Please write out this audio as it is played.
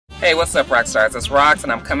Hey, what's up, Roxstars? It's Rox,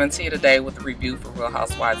 and I'm coming to you today with a review for Real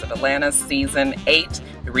Housewives of Atlanta, Season 8,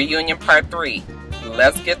 The Reunion Part 3.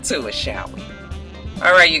 Let's get to it, shall we?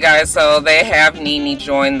 Alright, you guys, so they have Nene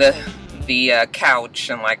join the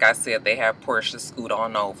couch, and like I said, they have Portia scoot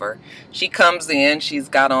on over. She comes in, she's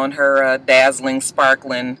got on her dazzling,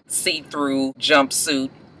 sparkling, see-through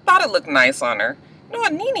jumpsuit. Thought it looked nice on her. You know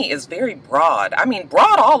what, Nene is very broad. I mean,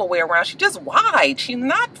 broad all the way around. She's just wide. She's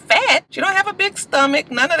not fat. She don't have a big stomach,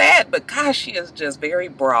 none of that. But gosh, she is just very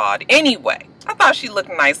broad. Anyway, I thought she looked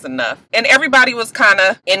nice enough. And everybody was kind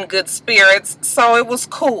of in good spirits, so it was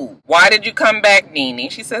cool. Why did you come back, Nene?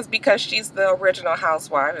 She says because she's the original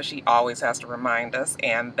housewife, and she always has to remind us.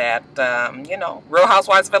 And that, you know, Real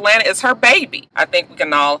Housewives of Atlanta is her baby. I think we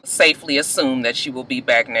can all safely assume that she will be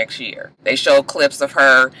back next year. They showed clips of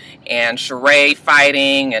her and Sheree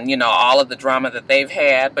fighting and, you know, all of the drama that they've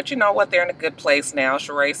had. But you know what? They're in a good place now.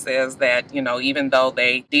 Sheree says that, you know, even though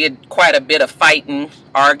they did quite a bit of fighting,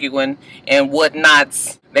 arguing, and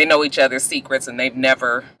whatnots, they know each other's secrets and they've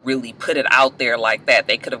never really put it out there like that.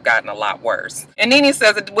 They could have gotten a lot worse. And Nene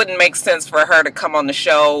says it wouldn't make sense for her to come on the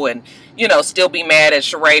show and, you know, still be mad at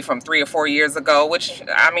Sheree from 3 or 4 years ago, which,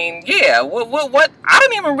 I mean, yeah, what, I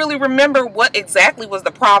don't even really remember what exactly was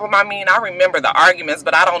the problem. I mean, I remember the arguments,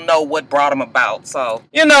 but I don't know what brought them about, so,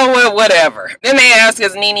 you know what, whatever. Then they ask,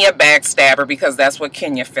 is Nene a backstabber? Because that's what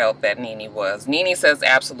Kenya felt that Nene was. Nene says,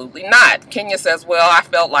 absolutely not. Kenya says, well, I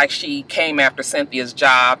felt like she came after Cynthia's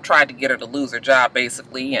job, tried to get her to lose her job,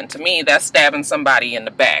 basically, and to me, that's stabbing somebody in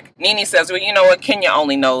the back. Nene says, well, you know what, Kenya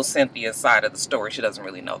only knows Cynthia's side of the story. She doesn't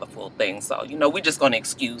really know the full thing. So, you know, we're just going to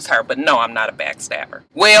excuse her. But no, I'm not a backstabber.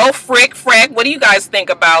 Well, frack, what do you guys think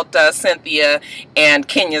about Cynthia and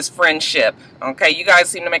Kenya's friendship? Okay, you guys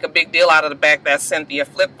seem to make a big deal out of the fact that Cynthia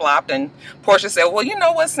flip-flopped. And Portia said, well, you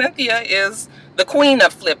know what? Cynthia is the queen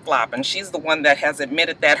of flip-flop. And she's the one that has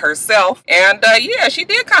admitted that herself. And, yeah, she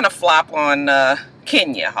did kind of flop on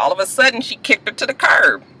Kenya. All of a sudden, she kicked her to the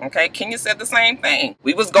curb. Okay, Kenya said the same thing.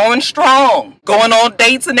 We was going strong, going on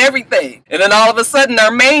dates and everything. And then all of a sudden, our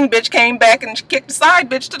main bitch came back and kicked the side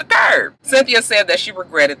bitch to the curb. Cynthia said that she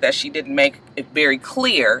regretted that she didn't make it very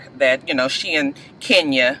clear that, you know, she and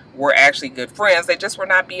Kenya were actually good friends. They just were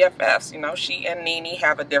not BFFs. You know, she and Nene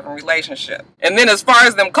have a different relationship. And then as far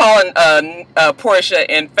as them calling Portia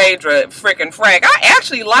and Phaedra frickin' frack, I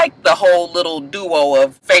actually like the whole little duo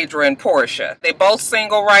of Phaedra and Portia. They both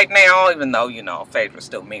single right now, even though, you know, Phaedra's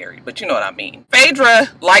still married, but you know what I mean. Phaedra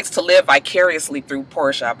likes to live vicariously through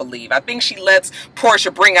Portia, I believe. I think she lets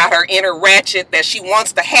Portia bring out her inner ratchet that she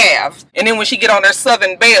wants to have, and then when she get on her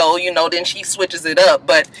Southern Belle, you know, then she switches it up.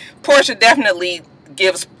 But Portia definitely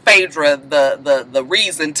gives Phaedra the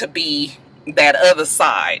reason to be that other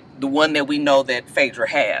side, the one that we know that Phaedra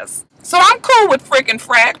has. So I'm cool with frickin'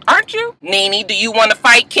 frack, aren't you? Nene, do you want to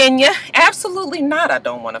fight Kenya? Absolutely not, I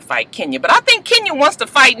don't want to fight Kenya. But I think Kenya wants to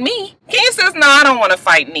fight me. Kenya says, no, I don't want to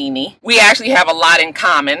fight Nene. We actually have a lot in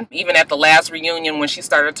common. Even at the last reunion when she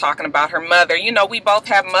started talking about her mother. You know, we both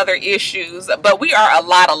have mother issues, but we are a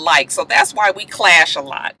lot alike. So that's why we clash a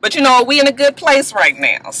lot. But you know, we in a good place right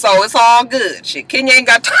now. So it's all good. Shit, Kenya ain't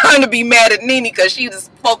got time to be mad at Nene because she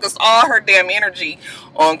just focused all her damn energy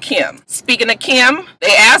on Kim. Speaking of Kim,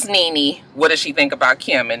 they asked Nene, what does she think about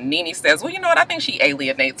Kim? And Nene says, well, you know what? I think she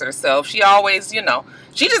alienates herself. She always, you know,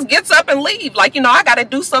 she just gets up and leave. Like, you know, I got to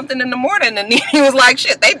do something in the morning. And Nene was like,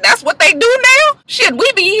 shit, that's what they do now? Shit,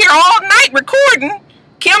 we be here all night recording.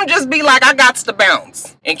 Kim just be like, I got to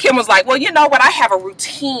bounce. And Kim was like, well, you know what? I have a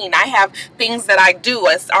routine. I have things that I do.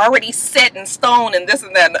 It's already set in stone and this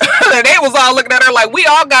and that. And they was all looking at her like, we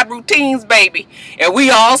all got routines, baby. And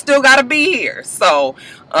we all still got to be here. So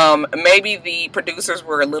maybe the producers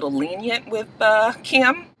were a little lenient with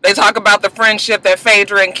Kim. They talk about the friendship that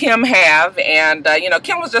Phaedra and Kim have. And, you know,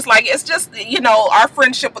 Kim was just like, it's just, you know, our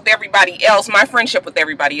friendship with everybody else. My friendship with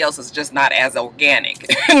everybody else is just not as organic.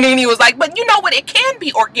 And Nene was like, but you know what? It can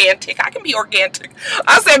be organic. I can be organic.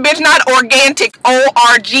 I said, bitch, not organic.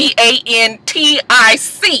 ORGANTIC.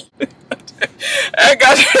 I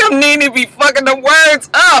got him. Nene be fucking the words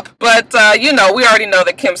up. But, you know, we already know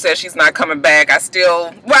that Kim says she's not coming back. I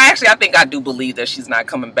think I do believe that she's not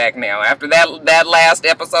coming back now. After that last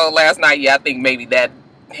episode last night, yeah, I think maybe that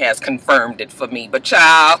has confirmed it for me. But,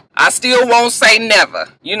 child, I still won't say never.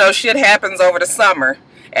 You know, shit happens over the summer.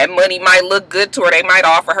 And money might look good to her. They might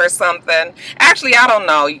offer her something. Actually, I don't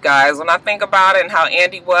know, you guys. When I think about it and how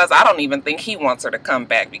Andy was, I don't even think he wants her to come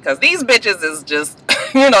back. Because these bitches is just,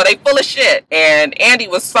 you know, they full of shit. And Andy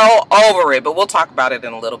was so over it. But we'll talk about it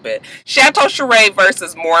in a little bit. Chateau Sheree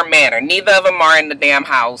versus Moore Manor. Neither of them are in the damn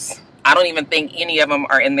house. I don't even think any of them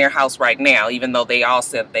are in their house right now, even though they all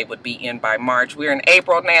said they would be in by March. We're in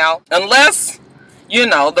April now. Unless, you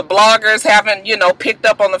know, the bloggers haven't, you know, picked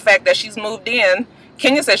up on the fact that she's moved in.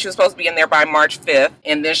 Kenya said she was supposed to be in there by March 5th.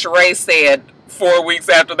 And then Sheree said 4 weeks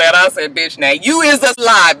after that. I said, bitch, now you is a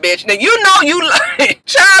lie, bitch. Now you know you lie.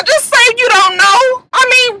 Child, just say you don't know.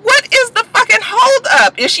 I mean, what is the fucking hold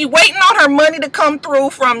up? Is she waiting on her money to come through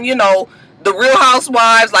from, you know, the Real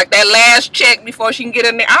Housewives, like that last check before she can get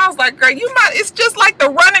in there? I was like, girl, you might, it's just like the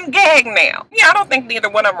running gag now. Yeah, I don't think neither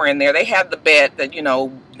one of them are in there. They had the bet that, you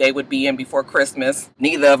know, they would be in before Christmas.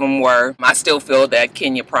 Neither of them were. I still feel that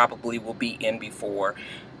Kenya probably will be in before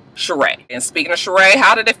Sheree. And speaking of Sheree,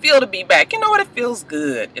 how did it feel to be back? You know what? It feels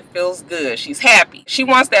good. It feels good. She's happy. She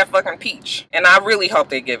wants that fucking peach. And I really hope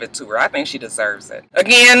they give it to her. I think she deserves it.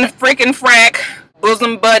 Again, freaking frack.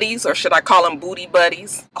 Bosom buddies, or should I call them booty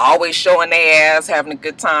buddies, always showing their ass, having a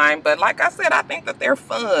good time. But like I said, I think that they're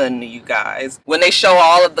fun, you guys. When they show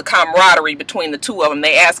all of the camaraderie between the two of them,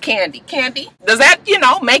 they ask Candy, does that, you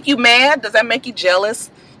know, make you mad? Does that make you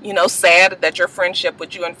jealous? You know, sad that your friendship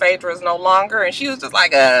with you and Phaedra is no longer? And she was just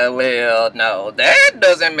like, well, no, that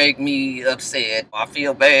doesn't make me upset. I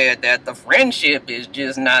feel bad that the friendship is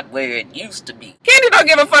just not where it used to be. Candy don't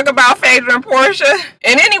give a fuck about Phaedra and Portia.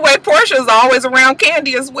 And anyway, Portia is always around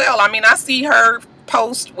Candy as well. I mean, I see her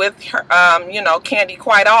post with her, you know, Candy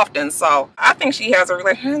quite often. So I think she has a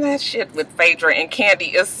relationship. That shit with Phaedra and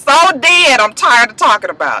Candy is so dead. I'm tired of talking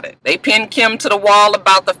about it. They pinned Kim to the wall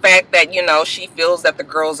about the fact that, you know, she feels that the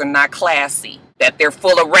girls are not classy, that they're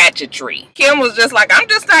full of ratchetry. Kim was just like, I'm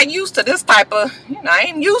just not used to this type of, you know, I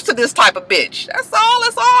ain't used to this type of bitch. That's all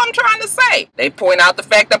I'm trying to say. They point out the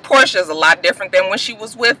fact that Portia is a lot different than when she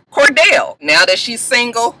was with Cordell. Now that she's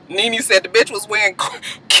single, Nene said the bitch was wearing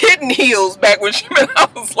kitten heels back when she met. I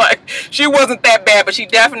was like, she wasn't that bad, but she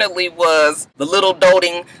definitely was the little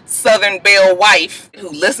doting Southern Belle wife who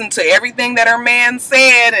listened to everything that her man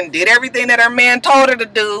said and did everything that her man told her to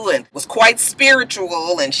do and was quite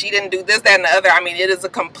spiritual, and she didn't do this, that, and the other. I mean, it is a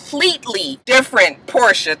completely different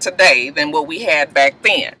Portia today than what we had back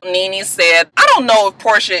then. Nene said, I don't know if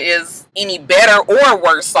Portia is any better or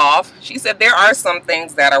worse off. She said there are some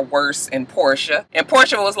things that are worse in Portia. And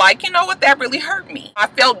Portia was like, you know what, that really hurt me. I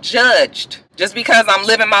felt judged. Just because I'm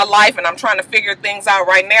living my life and I'm trying to figure things out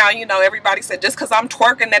right now, you know, everybody said just because I'm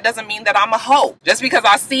twerking, that doesn't mean that I'm a hoe. Just because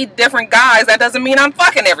I see different guys, that doesn't mean I'm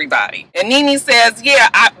fucking everybody. And Nene says, yeah,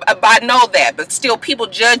 I know that, but still people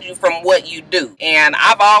judge you from what you do. And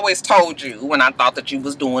I've always told you when I thought that you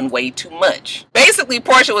was doing way too much. Basically,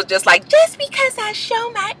 Portia was just like, just because I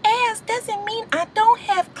show my ass doesn't mean I don't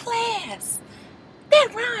have class.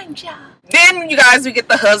 That rhymed, y'all. Then, you guys, we get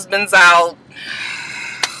the husbands out.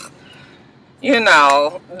 You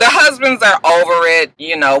know, the husbands are over it.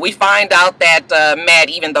 You know, we find out that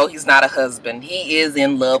Matt, even though he's not a husband, he is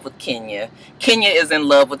in love with Kenya. Kenya is in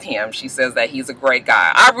love with him. She says that he's a great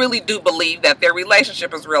guy. I really do believe that their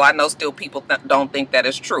relationship is real. I know still people don't think that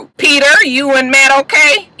is true. Peter, you and Matt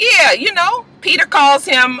okay? Yeah, you know, Peter calls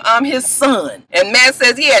him his son. And Matt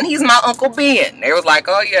says, yeah, and he's my Uncle Ben. They was like,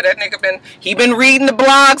 oh yeah, that nigga he been reading the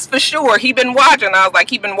blogs for sure. He been watching. I was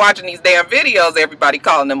like, he been watching these damn videos, everybody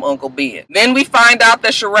calling him Uncle Ben. Then we find out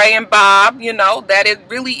that Sheree and Bob, you know, that it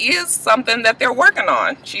really is something that they're working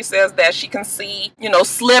on. She says that she can see, you know,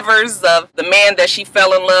 slivers of the man that she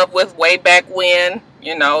fell in love with way back when.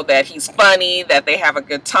 You know, that he's funny, that they have a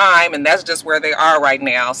good time, and that's just where they are right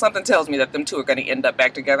now. Something tells me that them two are going to end up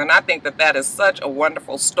back together, and I think that that is such a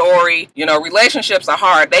wonderful story. You know, relationships are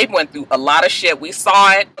hard. They went through a lot of shit. We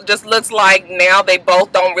saw it. It just looks like now they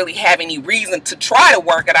both don't really have any reason to try to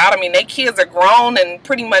work it out. I mean, their kids are grown and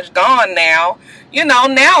pretty much gone now. You know,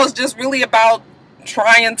 now it's just really about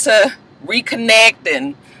trying to reconnect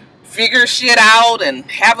and figure shit out and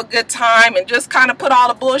have a good time and just kind of put all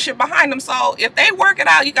the bullshit behind them. So if they work it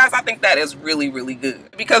out, you guys, I think that is really, really good.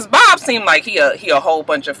 Because Bob seemed like he a whole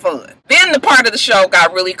bunch of fun. Then the part of the show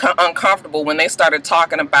got really uncomfortable when they started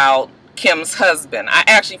talking about Kim's husband. I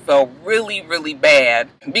actually felt really, really bad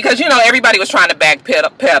because, you know, everybody was trying to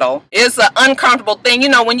backpedal. It's an uncomfortable thing. You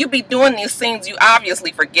know, when you be doing these scenes, you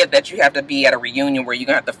obviously forget that you have to be at a reunion where you're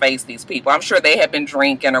going to have to face these people. I'm sure they had been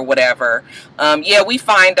drinking or whatever. Yeah, we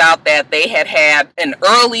find out that they had an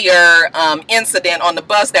earlier incident on the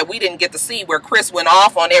bus that we didn't get to see where Chris went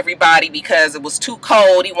off on everybody because it was too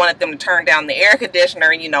cold. He wanted them to turn down the air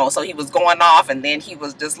conditioner, you know, so he was going off, and then he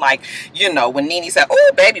was just like, you know, when Nene said,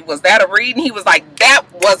 oh, baby, was that that a read? And he was like, that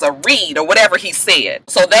was a read, or whatever he said.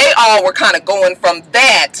 So they all were kind of going from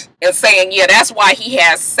that and saying, yeah, that's why he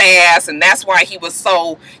has sass, and that's why he was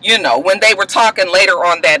so, you know, when they were talking later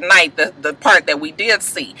on that night, the part that we did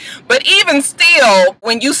see. But even still,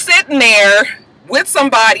 when you sitting there with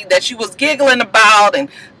somebody that you was giggling about and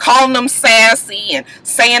calling them sassy and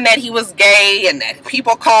saying that he was gay and that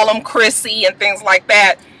people call him Chrissy and things like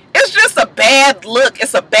that, it's just a bad look.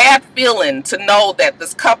 It's a bad feeling to know that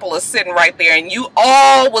this couple is sitting right there and you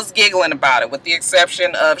all was giggling about it, with the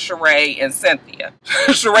exception of Sheree and Cynthia.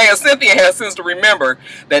 Sheree and Cynthia has since to remember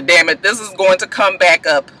that, damn it, this is going to come back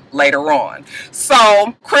up later on.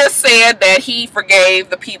 So Chris said that he forgave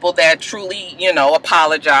the people that truly, you know,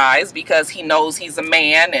 apologized, because he knows he's a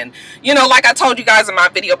man. And, you know, like I told you guys in my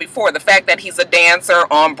video before, the fact that he's a dancer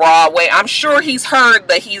on Broadway, I'm sure he's heard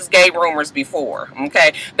the he's gay rumors before.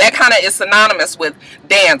 Okay, that kind of is synonymous with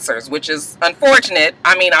dancers, which is unfortunate.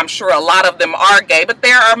 I mean, I'm sure a lot of them are gay, but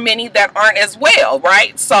there are many that aren't as well,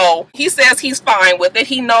 right? So he says he's fine with it.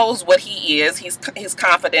 He knows what he is. He's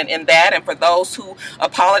confident in that. And for those who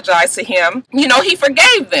apologize to him, you know, he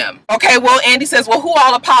forgave them. Okay, well, Andy says, well, who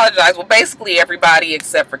all apologized? Well, basically everybody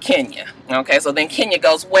except for Kenya. Okay, so then Kenya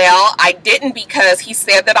goes, well, I didn't, because he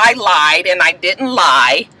said that I lied, and I didn't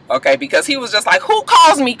lie. Okay, because he was just like, who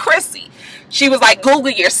calls me Chrissy? She was like,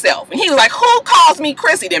 Google yourself. And he was like, who calls me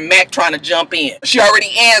Chrissy? Then Mac trying to jump in. She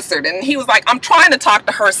already answered. And he was like, I'm trying to talk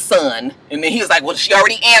to her son. And then he was like, well, she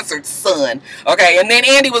already answered, son. Okay. And then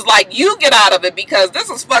Andy was like, you get out of it, because this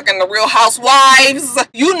is fucking the Real Housewives.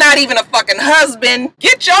 You not even a fucking husband.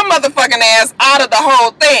 Get your motherfucking ass out of the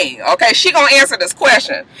whole thing. Okay. She gonna answer this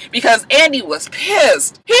question, because Andy was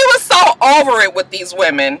pissed. He was so over it with these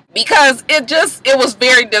women, because it was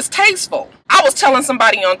very distasteful. I was telling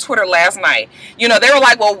somebody on Twitter last night, you know, they were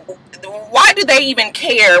like, well, why do they even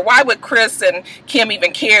care? Why would Chris and Kim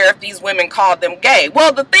even care if these women called them gay?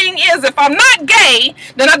 Well, the thing is, if I'm not gay,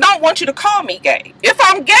 then I don't want you to call me gay. If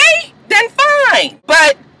I'm gay, then fine.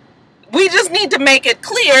 But we just need to make it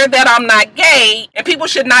clear that I'm not gay, and people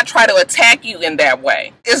should not try to attack you in that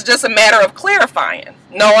way. It's just a matter of clarifying.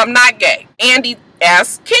 No, I'm not gay. Andy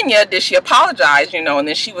asked Kenya, did she apologize, you know, and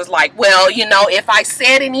then she was like, well, you know, if I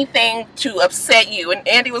said anything to upset you, and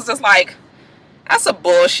Andy was just like, that's a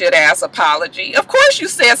bullshit ass apology. Of course you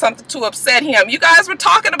said something to upset him. You guys were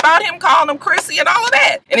talking about him, calling him Chrissy and all of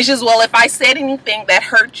that. And it's just, well, if I said anything that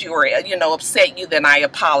hurt you or, you know, upset you, then I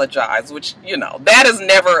apologize, which, you know, that is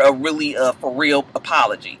never a really for real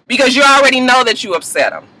apology, because you already know that you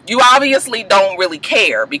upset him. You obviously don't really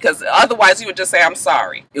care, because otherwise you would just say, I'm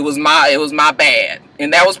sorry. It was my bad.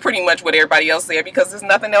 And that was pretty much what everybody else said, because there's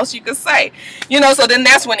nothing else you could say. You know, so then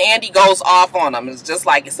that's when Andy goes off on them. It's just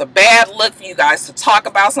like, it's a bad look for you guys to talk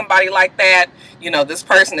about somebody like that. You know, this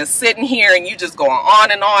person is sitting here and you just going on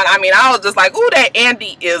and on. I mean, I was just like, ooh, that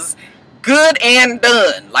Andy is good and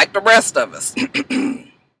done, like the rest of us.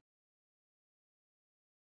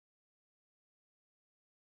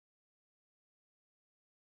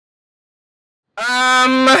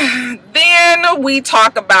 Then we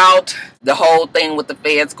talk about the whole thing with the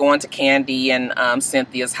feds going to Candy and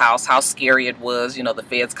Cynthia's house, how scary it was, you know, the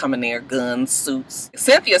feds coming there, guns, suits.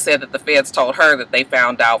 Cynthia said that the feds told her that they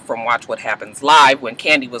found out from Watch What Happens Live when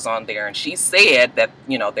Candy was on there, and she said that,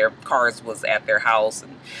 you know, their cars was at their house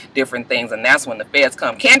and different things, and that's when the feds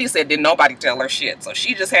come. Candy said didn't nobody tell her shit, so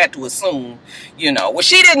she just had to assume, you know. Well,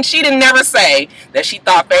 she didn't never say that she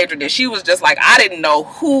thought Phaedra did. She was just like, I didn't know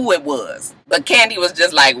who it was. But Candy was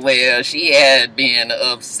just like, well, she had been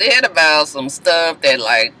upset about some stuff that,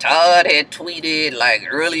 like, Todd had tweeted, like,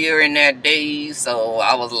 earlier in that day. So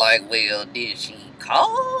I was like, well, did she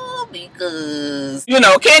call? Because, you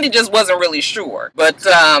know, Candy just wasn't really sure. But,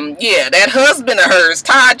 yeah, that husband of hers,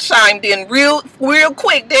 Todd, chimed in real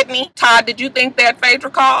quick, didn't he? Todd, did you think that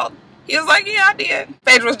Phaedra called? He was like, yeah, I did.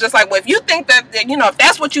 Phaedra was just like, well, if you think that, you know, if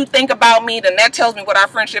that's what you think about me, then that tells me what our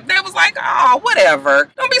friendship. They was like, oh, whatever.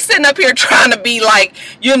 Don't be sitting up here trying to be like,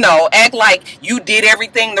 you know, act like you did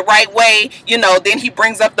everything the right way. You know, then he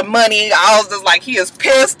brings up the money. I was just like, he is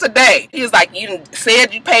pissed today. He was like, you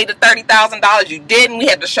said you paid the $30,000. You didn't. We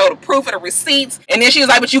had to show the proof of the receipts. And then she was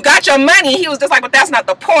like, but you got your money. He was just like, but that's not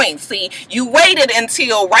the point. See, you waited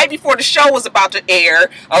until right before the show was about to air,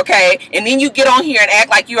 okay? And then you get on here and act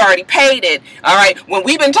like you already paid it. All right, when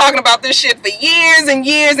we've been talking about this shit for years and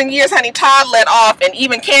years and years, honey. Todd let off, and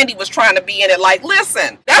even Candy was trying to be in it like,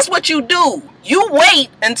 listen, that's what you do. You wait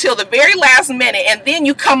until the very last minute, and then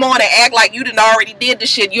you come on and act like you didn't already did the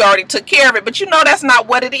shit. You already took care of it, but you know that's not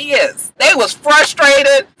what it is. They was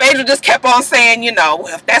frustrated. Phaedra just kept on saying, you know,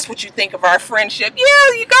 well, if that's what you think of our friendship,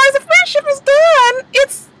 yeah, you guys, the friendship is done.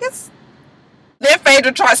 It's Then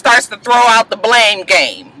Phaedra starts to throw out the blame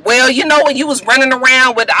game. Well, you know what? You was running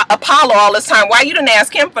around with Apollo all this time. Why you didn't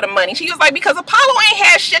ask him for the money? She was like, because Apollo ain't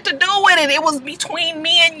had shit to do with it. It was between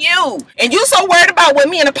me and you. And you so worried about what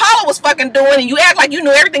me and Apollo was fucking doing, and you act like you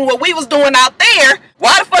knew everything what we was doing out there.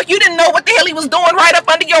 Why the fuck you didn't know what the hell he was doing right up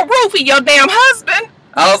under your roof? He your damn husband.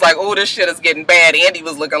 I was like, oh, this shit is getting bad. Andy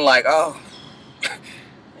was looking like, oh,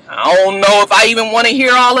 I don't know if I even want to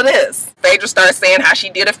hear all of this. Phaedra starts saying how she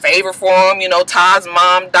did a favor for him, you know, Todd's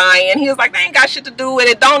mom dying. He was like, they ain't got shit to do with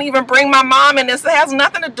it. Don't even bring my mom in this. It has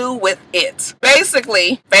nothing to do with it.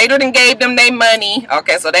 Basically, Phaedra done gave them their money.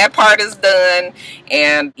 Okay, so that part is done.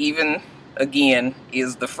 And even, again,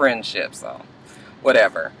 is the friendship. So,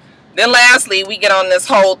 whatever. Then lastly, we get on this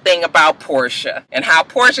whole thing about Portia and how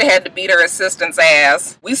Portia had to beat her assistant's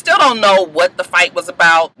ass. We still don't know what the fight was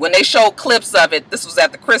about. When they showed clips of it, this was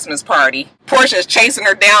at the Christmas party. Portia's chasing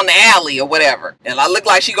her down the alley or whatever. And I looked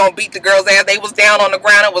like she gonna beat the girl's ass. They was down on the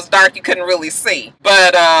ground. It was dark. You couldn't really see.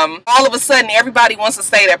 But all of a sudden, everybody wants to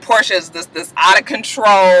say that Portia is this out of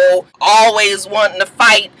control, always wanting to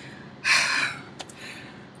fight.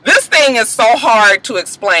 This thing is so hard to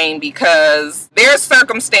explain because their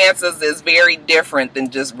circumstances is very different than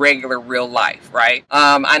just regular real life, right?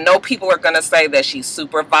 I know people are going to say that she's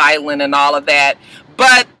super violent and all of that,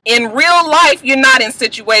 but in real life, you're not in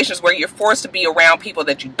situations where you're forced to be around people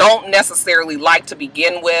that you don't necessarily like to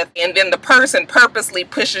begin with, and then the person purposely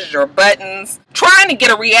pushes your buttons, trying to get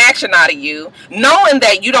a reaction out of you, knowing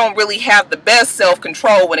that you don't really have the best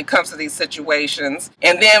self-control when it comes to these situations,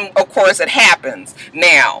 and then, of course, it happens.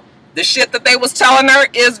 Now, the shit that they was telling her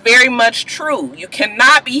is very much true. You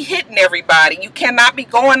cannot be hitting everybody. You cannot be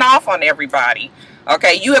going off on everybody.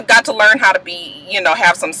 Okay, you have got to learn how to be, you know,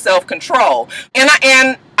 have some self-control. And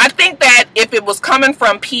I think that if it was coming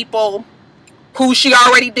from people who she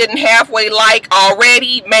already didn't halfway like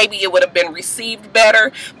already, maybe it would have been received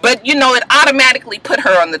better. But, you know, it automatically put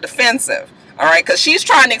her on the defensive. All right, because she's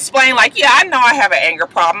trying to explain like, yeah, I know I have an anger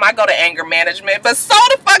problem. I go to anger management. But so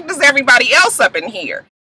the fuck does everybody else up in here.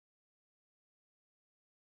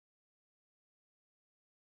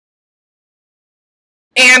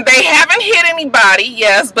 And they haven't hit anybody,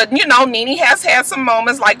 yes, but you know, Nene has had some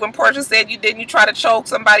moments like when Portia said, you try to choke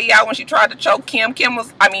somebody out when she tried to choke Kim. Nene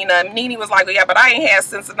was like, well, yeah, but I ain't had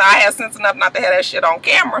sense enough. I had sense enough not to have that shit on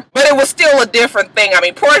camera. But it was still a different thing. I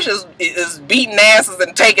mean, Portia is beating asses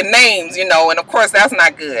and taking names, you know, and of course that's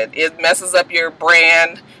not good. It messes up your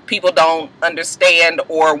brand. People don't understand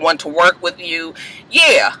or want to work with you.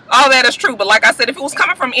 Yeah, all that is true. But like I said, if it was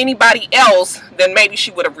coming from anybody else, then maybe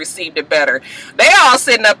she would have received it better. They all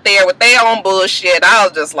sitting up there with their own bullshit. I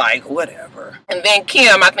was just like, whatever. And then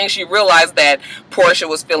Kim, I think she realized that Portia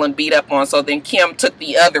was feeling beat up on. So then Kim took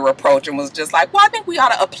the other approach and was just like, well, I think we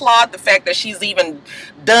ought to applaud the fact that she's even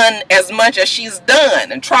done as much as she's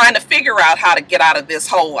done and trying to figure out how to get out of this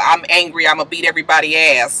whole I'm angry, I'm gonna beat everybody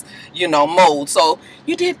ass, you know, mode. So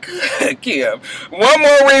you did good, Kim. One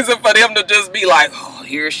more reason for them to just be like, oh,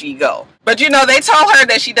 here she go. But you know, they told her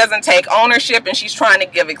that she doesn't take ownership and she's trying to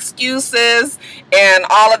give excuses and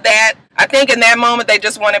all of that. I think in that moment they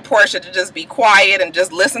just wanted Portia to just be quiet and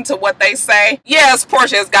just listen to what they say. Yes,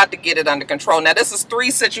 Portia has got to get it under control. Now this is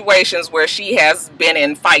 3 situations where she has been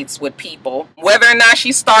in fights with people. Whether or not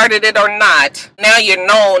she started it or not, now you're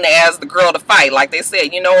known as the girl to fight. Like they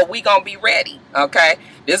said, you know what, we gonna be ready, okay?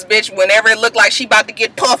 This bitch, whenever it looked like she about to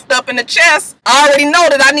get puffed up in the chest, I already know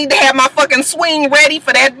that I need to have my fucking swing ready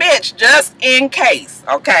for that bitch, just in case,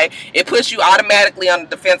 okay? It puts you automatically on the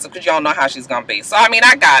defensive because you don't know how she's gonna be. So, I mean,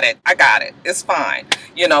 I got it. I got it. It's fine.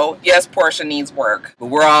 You know, yes, Portia needs work, but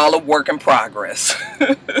we're all a work in progress.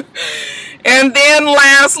 And then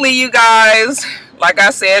lastly, you guys, like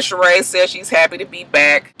I said, Sheree said she's happy to be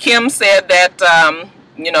back. Kim said that,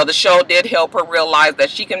 you know, the show did help her realize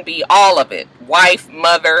that she can be all of it. Wife,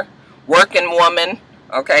 mother, working woman,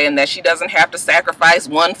 okay, and that she doesn't have to sacrifice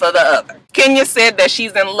one for the other. Kenya said that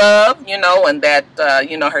she's in love, you know, and that,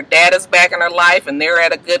 you know, her dad is back in her life and they're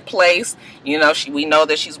at a good place. You know, we know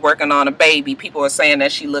that she's working on a baby. People are saying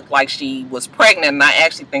that she looked like she was pregnant, and I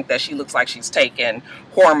actually think that she looks like she's taking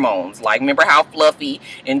hormones. Like, remember how fluffy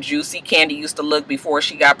and juicy Candy used to look before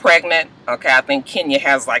she got pregnant? Okay, I think Kenya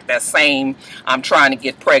has like that same I'm trying to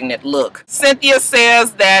get pregnant look. Cynthia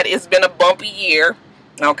says that it's been a bumpy year,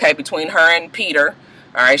 okay, between her and Peter.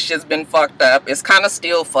 All right, shit's been fucked up. It's kind of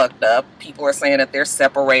still fucked up. People are saying that they're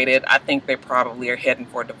separated. I think they probably are heading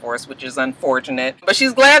for a divorce, which is unfortunate. But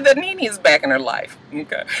she's glad that Nene is back in her life.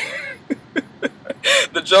 Okay.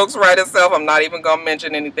 The joke's right itself. I'm not even going to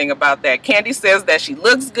mention anything about that. Candy says that she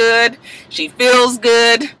looks good. She feels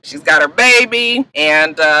good. She's got her baby.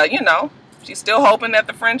 And, you know, She's still hoping that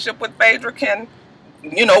the friendship with Phaedra can,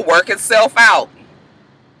 you know, work itself out.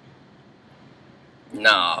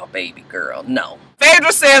 No, baby girl, no.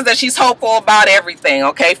 Phaedra says that she's hopeful about everything,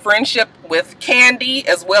 okay? Friendship with Candy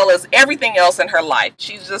as well as everything else in her life.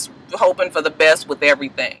 She's just hoping for the best with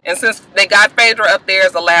everything. And since they got Phaedra up there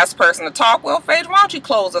as the last person to talk, well, Phaedra, why don't you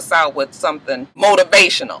close us out with something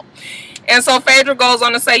motivational? And so Phaedra goes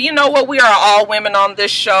on to say, you know what, we are all women on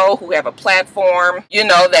this show who have a platform, you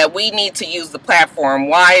know, that we need to use the platform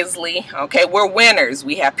wisely, okay? We're winners.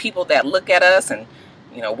 We have people that look at us and,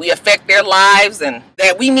 you know, we affect their lives, and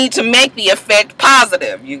that we need to make the effect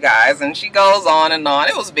positive, you guys. And she goes on and on.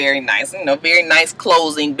 It was very nice, you know, very nice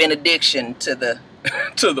closing benediction to the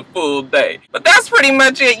to the full day. But that's pretty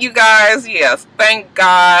much it, you guys. Yes, thank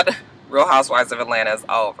God Real Housewives of Atlanta is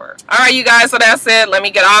over. All right, you guys, so that's it. Let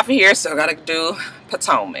me get off of here. Still gotta do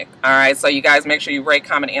Potomac. All right, so you guys make sure you rate,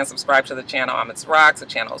 comment, and subscribe to the channel. I'm itsrox. The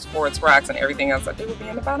channel is for itsrox, and everything else I do will be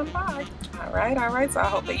in the bottom bar. All right. So I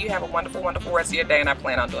hope that you have a wonderful, wonderful rest of your day, and I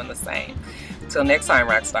plan on doing the same. Till next time,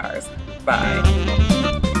 Roxstars. Bye.